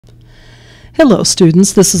Hello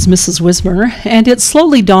students, this is Mrs. Wismer, and it's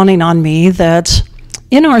slowly dawning on me that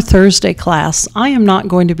in our Thursday class I am not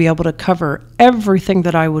going to be able to cover everything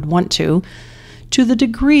that I would want to the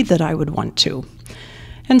degree that I would want to.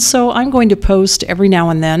 And so I'm going to post every now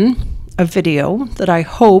and then a video that I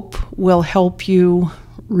hope will help you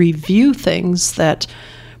review things that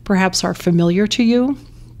perhaps are familiar to you,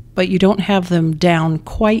 but you don't have them down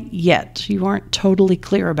quite yet. You aren't totally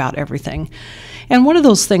clear about everything. And one of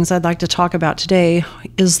those things I'd like to talk about today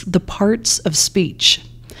is the parts of speech.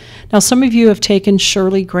 Now, some of you have taken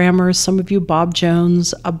Shirley Grammar, some of you Bob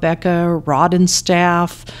Jones, Abeka, Rod and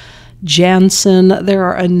Staff, Jansen. There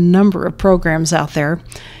are a number of programs out there.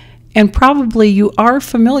 And probably you are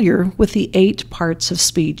familiar with the 8 parts of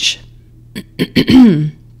speech.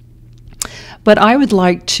 But I would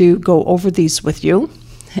like to go over these with you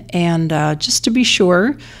and just to be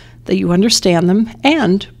sure that you understand them,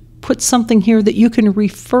 and put something here that you can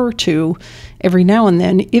refer to every now and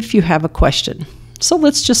then if you have a question. So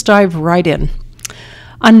let's just dive right in.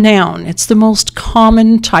 A noun, it's the most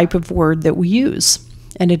common type of word that we use,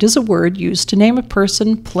 and it is a word used to name a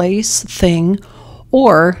person, place, thing,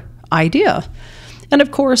 or idea. And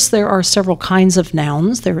of course, there are several kinds of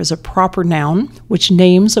nouns. There is a proper noun, which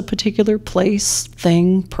names a particular place,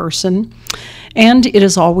 thing, person, and it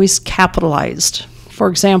is always capitalized. For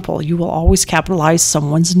example, you will always capitalize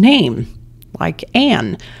someone's name, like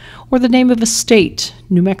Anne, or the name of a state,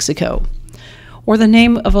 New Mexico, or the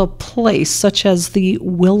name of a place such as the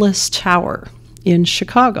Willis Tower in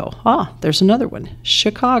Chicago. Ah, there's another one,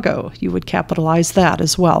 Chicago. You would capitalize that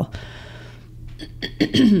as well.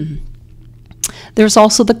 There's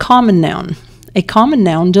also the common noun. A common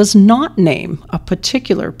noun does not name a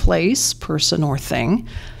particular place, person, or thing,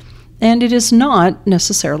 and it is not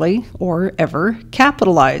necessarily or ever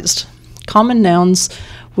capitalized. Common nouns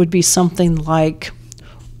would be something like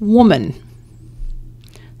woman,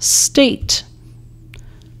 state,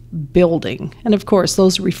 building, and of course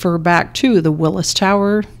those refer back to the Willis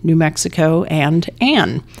Tower, New Mexico, and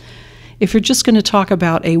Anne. If you're just going to talk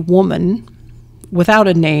about a woman without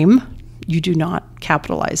a name, you do not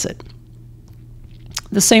capitalize it.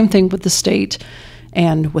 The same thing with the state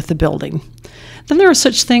and with the building. Then there are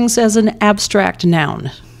such things as an abstract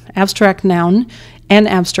noun. Abstract noun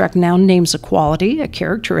names a quality, a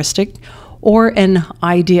characteristic, or an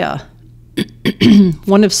idea.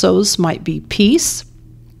 One of those might be peace.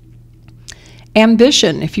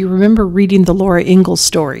 Ambition. If you remember reading the Laura Ingalls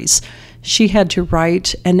stories, she had to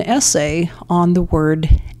write an essay on the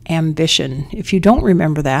word ambition. If you don't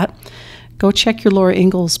remember that, go check your Laura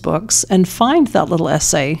Ingalls books and find that little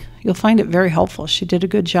essay. You'll find it very helpful. She did a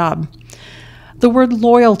good job. The word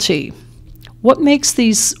loyalty. What makes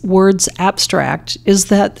these words abstract is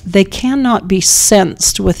that they cannot be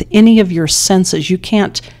sensed with any of your senses. You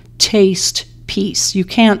can't taste peace. You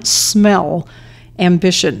can't smell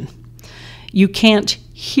ambition. You can't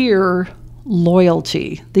hear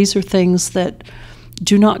loyalty. These are things that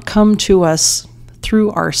do not come to us through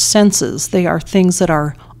our senses. They are things that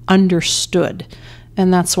are understood,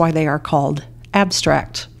 and that's why they are called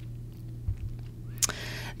abstract.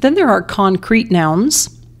 Then there are concrete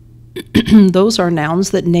nouns. Those are nouns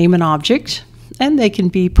that name an object, and they can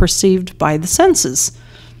be perceived by the senses.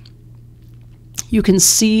 You can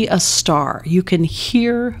see a star. You can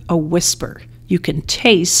hear a whisper. You can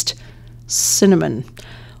taste cinnamon.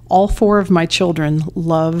 All 4 of my children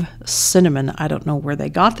love cinnamon. I don't know where they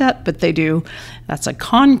got that, but they do. That's a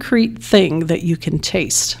concrete thing that you can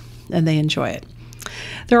taste, and they enjoy it.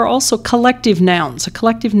 There are also collective nouns. A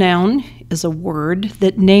collective noun is a word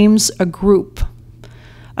that names a group.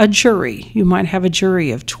 A jury. You might have a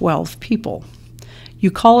jury of 12 people.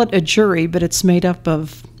 You call it a jury, but it's made up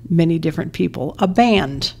of many different people. A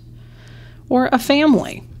band. Or a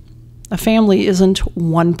family. A family isn't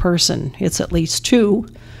one person. It's at least 2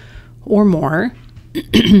 or more,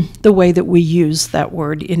 the way that we use that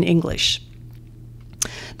word in English.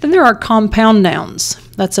 Then there are compound nouns.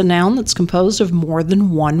 That's a noun that's composed of more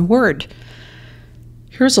than one word.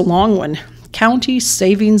 Here's a long one. County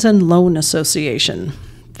Savings and Loan Association.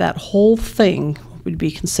 That whole thing would be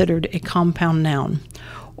considered a compound noun.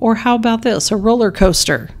 Or how about this? A roller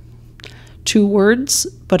coaster. 2 words,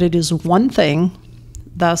 but it is one thing,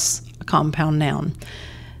 thus a compound noun.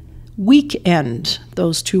 Weekend.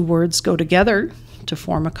 Those 2 words go together to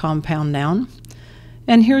form a compound noun.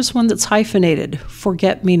 And here's one that's hyphenated,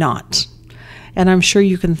 forget-me-not. And I'm sure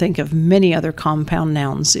you can think of many other compound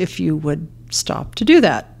nouns if you would stop to do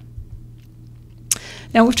that.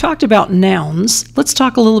 Now, we've talked about nouns. Let's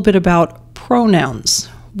talk a little bit about pronouns.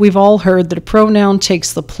 We've all heard that a pronoun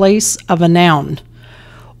takes the place of a noun,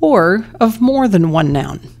 or of more than one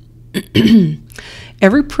noun.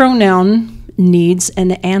 Every pronoun needs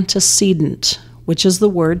an antecedent, which is the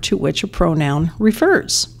word to which a pronoun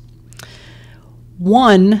refers.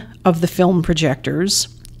 One of the film projectors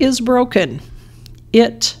is broken.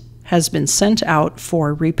 It has been sent out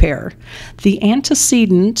for repair. The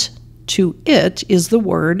antecedent to it is the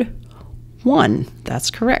word one. That's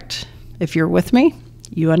correct. If you're with me,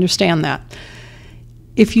 you understand that.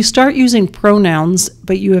 If you start using pronouns,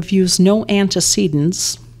 but you have used no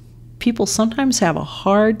antecedents, people sometimes have a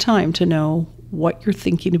hard time to know what you're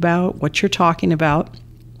thinking about, what you're talking about.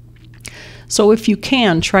 So if you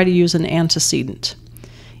can, try to use an antecedent.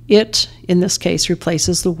 It, in this case,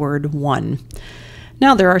 replaces the word one.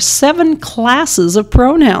 Now, there are 7 classes of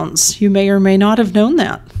pronouns. You may or may not have known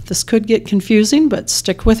that. This could get confusing, but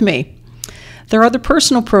stick with me. There are the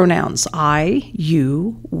personal pronouns, I,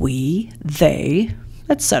 you, we, they,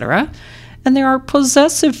 etc. And there are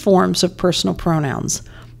possessive forms of personal pronouns.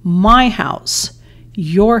 My house,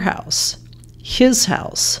 your house, his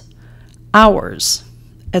house, ours,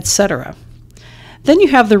 etc. Then you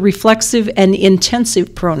have the reflexive and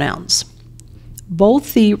intensive pronouns.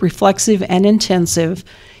 Both the reflexive and intensive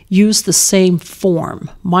use the same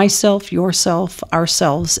form, myself, yourself,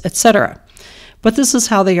 ourselves, etc. But this is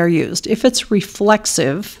how they are used. If it's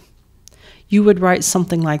reflexive, you would write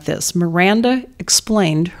something like this. Miranda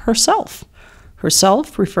explained herself.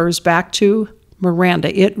 Herself refers back to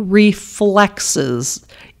Miranda. It reflexes,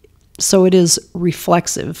 so it is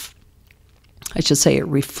reflexive. I should say it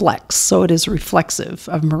reflects, so it is reflexive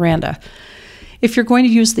of Miranda. If you're going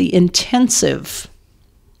to use the intensive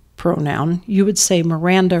pronoun, you would say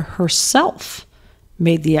Miranda herself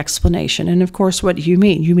made the explanation. And of course, what do you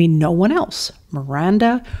mean? You mean no one else.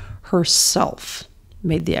 Miranda herself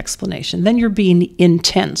made the explanation. Then you're being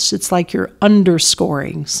intense. It's like you're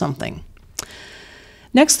underscoring something.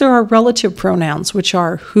 Next, there are relative pronouns, which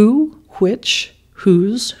are who, which,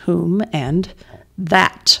 whose, whom, and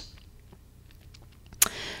that.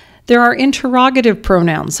 There are interrogative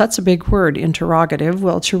pronouns. That's a big word, interrogative.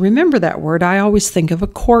 Well, to remember that word, I always think of a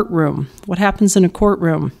courtroom. What happens in a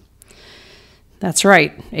courtroom? That's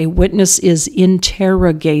right. A witness is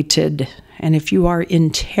interrogated. And if you are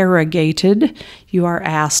interrogated, you are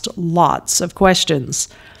asked lots of questions.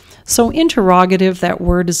 So interrogative, that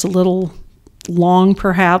word is a little long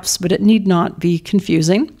perhaps, but it need not be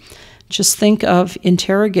confusing. Just think of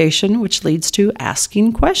interrogation, which leads to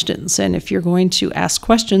asking questions. And if you're going to ask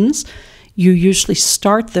questions, you usually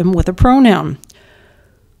start them with a pronoun.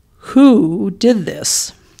 Who did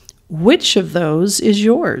this? Which of those is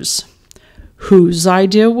yours? Whose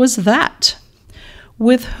idea was that?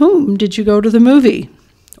 With whom did you go to the movie?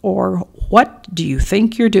 Or what do you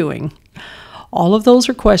think you're doing? All of those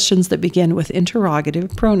are questions that begin with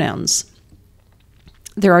interrogative pronouns.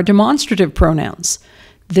 There are demonstrative pronouns.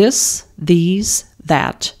 This, these,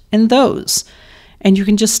 that, and those. And you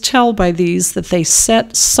can just tell by these that they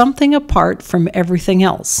set something apart from everything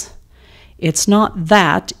else. It's not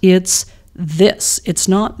that, it's this. It's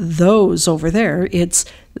not those over there, it's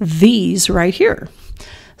these right here.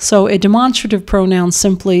 So a demonstrative pronoun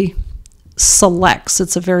simply selects.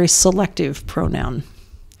 It's a very selective pronoun.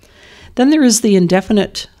 Then there is the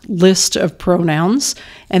indefinite list of pronouns,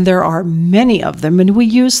 and there are many of them, and we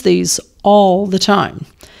use these all the time.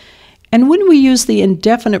 And when we use the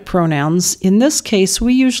indefinite pronouns, in this case,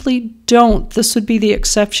 we usually don't. This would be the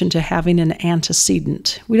exception to having an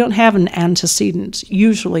antecedent. We don't have an antecedent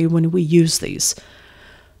usually when we use these.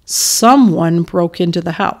 Someone broke into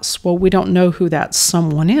the house. Well, we don't know who that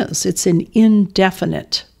someone is. It's an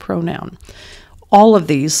indefinite pronoun. All of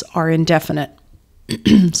these are indefinite.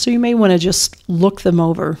 So you may want to just look them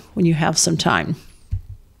over when you have some time.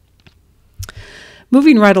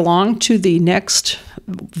 Moving right along to the next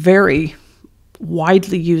very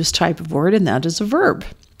widely used type of word, and that is a verb.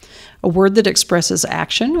 A word that expresses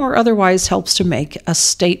action or otherwise helps to make a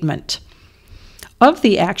statement. Of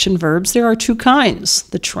the action verbs, there are 2 kinds,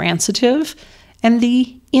 the transitive and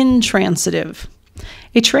the intransitive.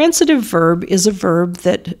 A transitive verb is a verb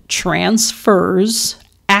that transfers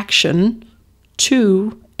action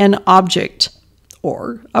to an object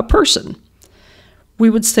or a person. We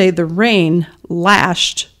would say the rain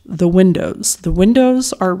lashed the windows. The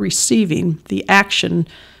windows are receiving the action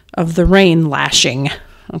of the rain lashing,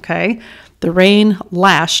 okay? The rain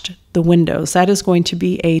lashed the windows. That is going to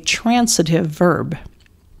be a transitive verb.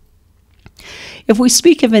 If we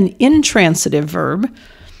speak of an intransitive verb,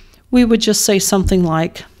 we would just say something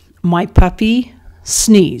like, my puppy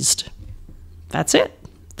sneezed. That's it.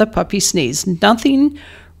 The puppy sneezed. Nothing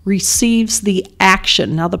receives the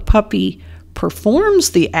action. Now the puppy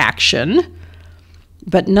performs the action,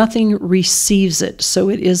 but nothing receives it, so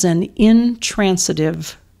it is an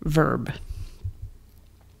intransitive verb.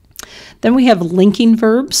 Then we have linking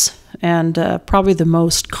verbs, and probably the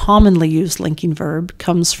most commonly used linking verb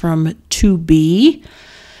comes from to be,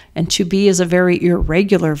 and to be is a very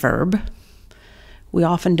irregular verb. We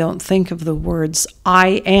often don't think of the words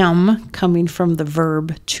I am coming from the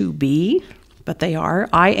verb to be, but they are.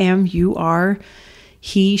 I am, you are,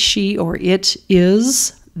 he, she, or it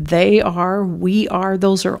is, they are, we are.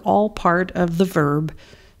 Those are all part of the verb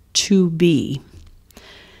to be.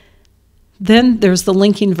 Then there's the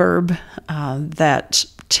linking verb that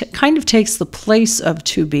kind of takes the place of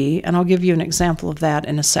to be, and I'll give you an example of that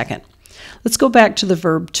in a second. Let's go back to the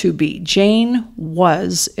verb to be. Jane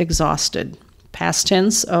was exhausted. Past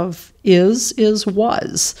tense of is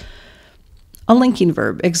was. A linking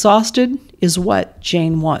verb. Exhausted is what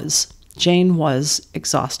Jane was. Jane was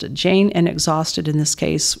exhausted. Jane and exhausted in this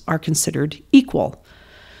case are considered equal.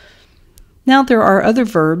 Now there are other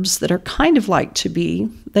verbs that are kind of like to be.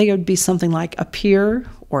 They would be something like appear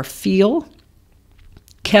or feel.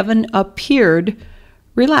 Kevin appeared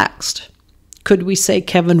relaxed. Could we say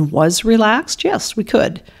Kevin was relaxed? Yes, we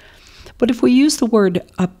could. But if we use the word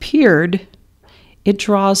appeared, it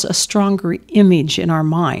draws a stronger image in our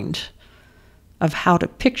mind of how to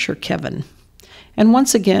picture Kevin. And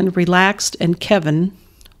once again, relaxed and Kevin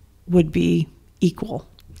would be equal.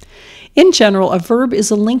 In general, a verb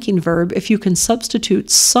is a linking verb if you can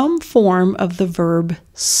substitute some form of the verb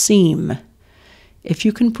seem. If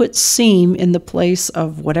you can put seem in the place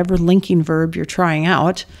of whatever linking verb you're trying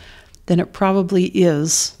out, then it probably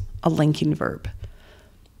is a linking verb.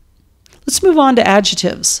 Let's move on to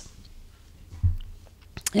adjectives.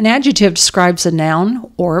 An adjective describes a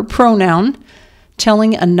noun or a pronoun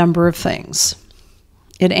telling a number of things.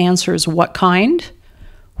 It answers what kind,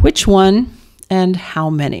 which one, and how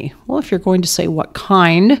many. Well, if you're going to say what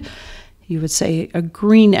kind, you would say a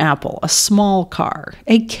green apple, a small car,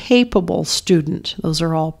 a capable student. Those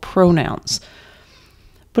are all pronouns.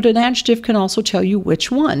 But an adjective can also tell you which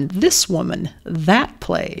one. This woman, that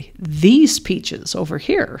play, these peaches over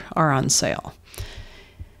here are on sale.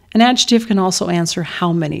 An adjective can also answer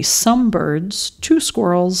how many. Some birds, 2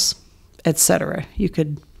 squirrels, etc. You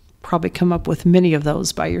could probably come up with many of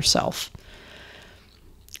those by yourself.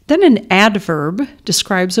 Then an adverb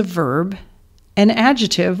describes a verb, an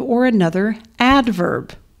adjective, or another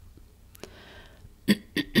adverb.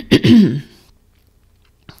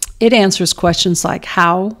 It answers questions like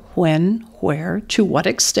how, when, where, to what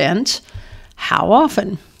extent, how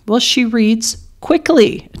often. Well, she reads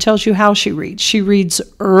quickly. It tells you how she reads. She reads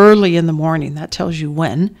early in the morning. That tells you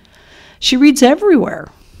when. She reads everywhere.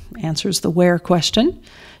 Answers the where question.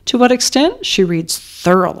 To what extent? She reads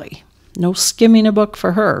thoroughly. No skimming a book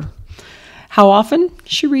for her. How often?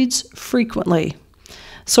 She reads frequently.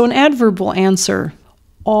 So an adverb will answer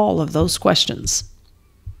all of those questions.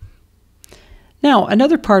 Now,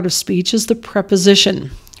 another part of speech is the preposition.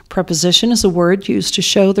 Preposition is a word used to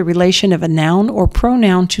show the relation of a noun or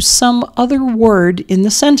pronoun to some other word in the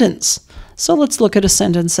sentence. So let's look at a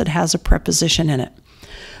sentence that has a preposition in it.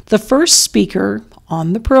 The first speaker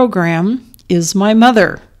on the program is my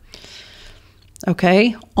mother.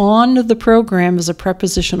 Okay, on the program is a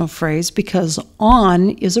prepositional phrase because on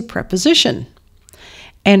is a preposition.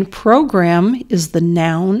 And program is the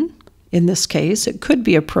noun. In this case, it could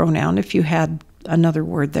be a pronoun if you had another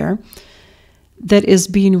word there, that is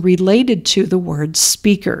being related to the word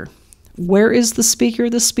speaker. Where is the speaker?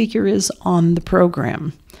 The speaker is on the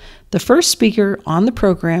program. The first speaker on the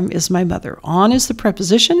program is my mother. On is the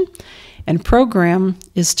preposition, and program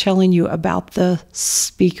is telling you about the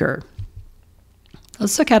speaker.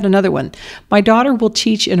 Let's look at another one. My daughter will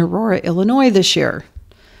teach in Aurora, Illinois this year.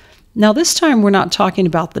 Now this time we're not talking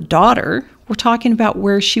about the daughter, we're talking about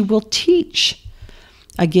where she will teach.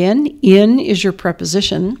 Again, in is your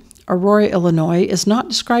preposition. Aurora, Illinois is not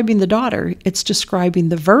describing the daughter, it's describing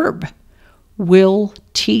the verb, will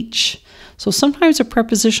teach. So sometimes a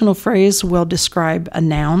prepositional phrase will describe a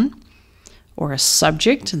noun or a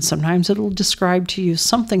subject, and sometimes it'll describe to you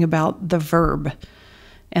something about the verb.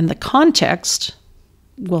 And the context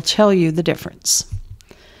will tell you the difference.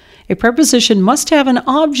 A preposition must have an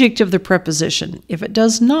object of the preposition. If it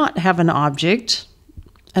does not have an object,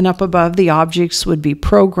 and up above the objects would be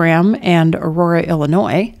program and Aurora,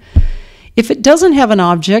 Illinois. If it doesn't have an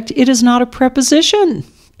object, it is not a preposition.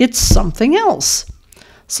 It's something else.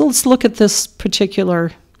 So let's look at this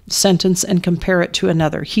particular sentence and compare it to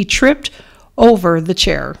another. He tripped over the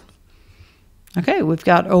chair. Okay, we've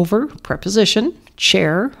got over, preposition,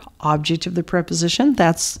 chair, object of the preposition.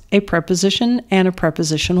 That's a preposition and a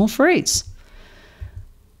prepositional phrase.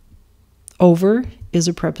 Over is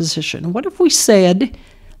a preposition. What if we said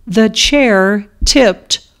the chair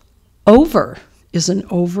tipped over?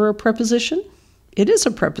 Isn't over a preposition? It is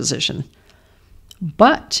a preposition.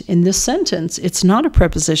 But in this sentence, it's not a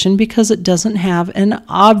preposition because it doesn't have an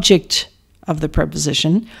object of the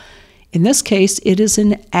preposition. In this case, it is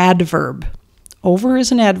an adverb. Over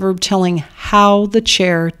is an adverb telling how the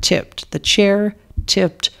chair tipped. The chair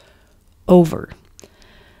tipped over.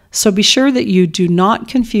 So be sure that you do not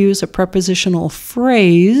confuse a prepositional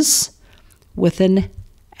phrase with an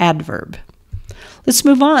adverb. Let's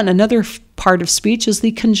move on. Another part of speech is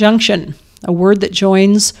the conjunction, a word that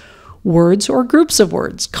joins words or groups of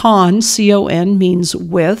words. Con, C-O-N, means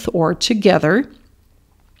with or together.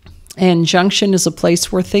 And junction is a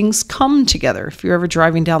place where things come together. If you're ever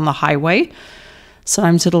driving down the highway,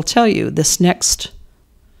 sometimes it'll tell you this next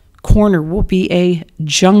corner will be a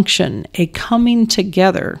junction, a coming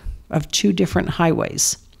together of two different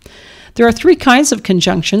highways. There are three kinds of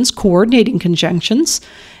conjunctions, coordinating conjunctions,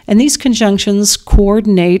 and these conjunctions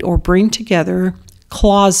coordinate or bring together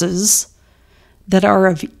clauses that are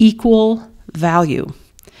of equal value.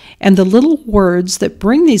 And the little words that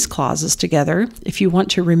bring these clauses together, if you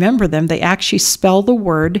want to remember them, they actually spell the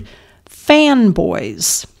word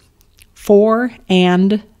fanboys. For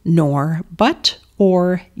and nor, but,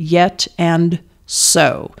 or, yet, and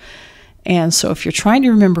so. And so if you're trying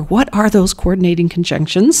to remember what are those coordinating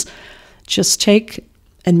conjunctions, just take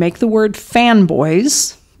and make the word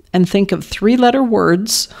fanboys and think of three-letter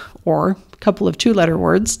words or a couple of two-letter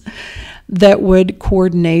words that would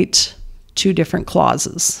coordinate two different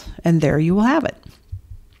clauses. And there you will have it.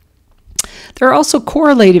 There are also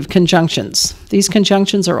correlative conjunctions. These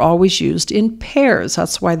conjunctions are always used in pairs.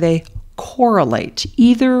 That's why they correlate.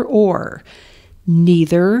 Either or,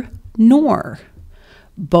 neither nor,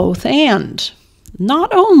 both and,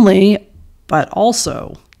 not only, but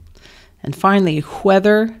also. And finally,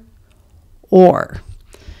 whether or.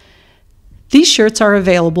 These shirts are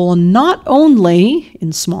available not only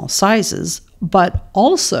in small sizes, but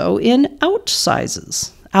also in out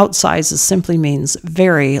sizes. Out sizes simply means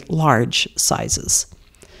very large sizes.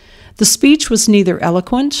 The speech was neither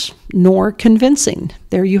eloquent nor convincing.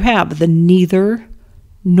 There you have the neither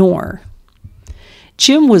nor.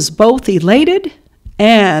 Jim was both elated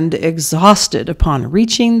and exhausted upon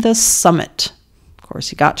reaching the summit. Of course,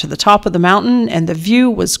 he got to the top of the mountain and the view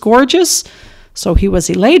was gorgeous, so he was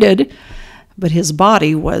elated, but his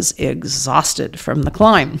body was exhausted from the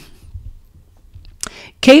climb.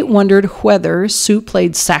 Kate wondered whether Sue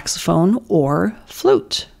played saxophone or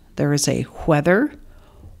flute. There is a whether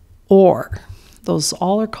or. Those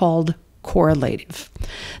all are called correlative.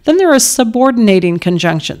 Then there are subordinating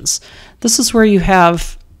conjunctions. This is where you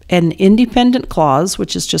have an independent clause,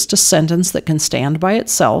 which is just a sentence that can stand by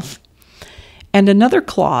itself, and another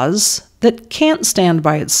clause that can't stand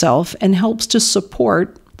by itself and helps to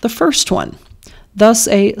support the first one. Thus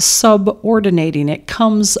a subordinating. It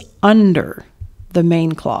comes under the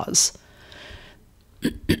main clause.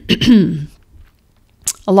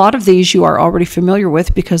 A lot of these you are already familiar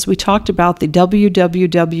with because we talked about the www.asia.buw.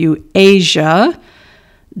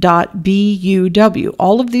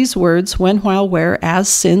 All of these words, when, while, where, as,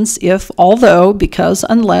 since, if, although, because,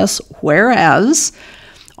 unless, whereas,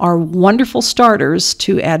 are wonderful starters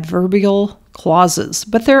to adverbial clauses.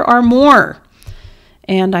 But there are more.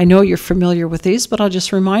 And I know you're familiar with these, but I'll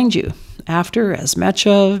just remind you. After, as much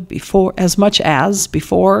of, before, as much as,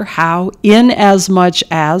 before, how, in as much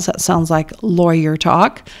as, that sounds like lawyer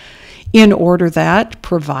talk, in order that,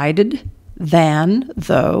 provided, than,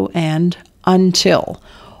 though, and until.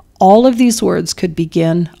 All of these words could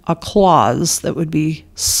begin a clause that would be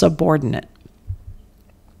subordinate.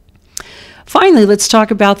 Finally, let's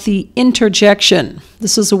talk about the interjection.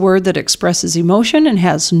 This is a word that expresses emotion and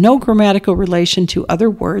has no grammatical relation to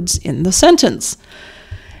other words in the sentence.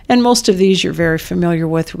 And most of these you're very familiar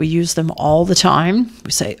with. We use them all the time.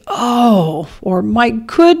 We say, oh, or my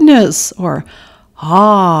goodness, or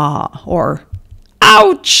ah, or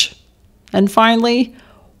ouch. And finally,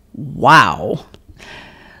 wow.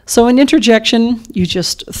 So an interjection, you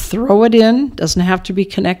just throw it in. Doesn't have to be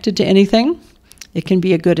connected to anything. It can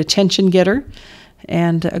be a good attention getter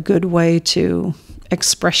and a good way to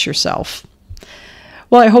express yourself.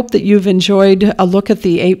 Well, I hope that you've enjoyed a look at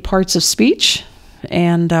the 8 parts of speech.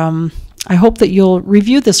 And I hope that you'll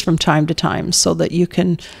review this from time to time so that you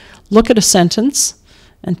can look at a sentence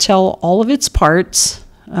and tell all of its parts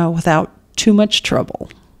without too much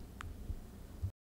trouble.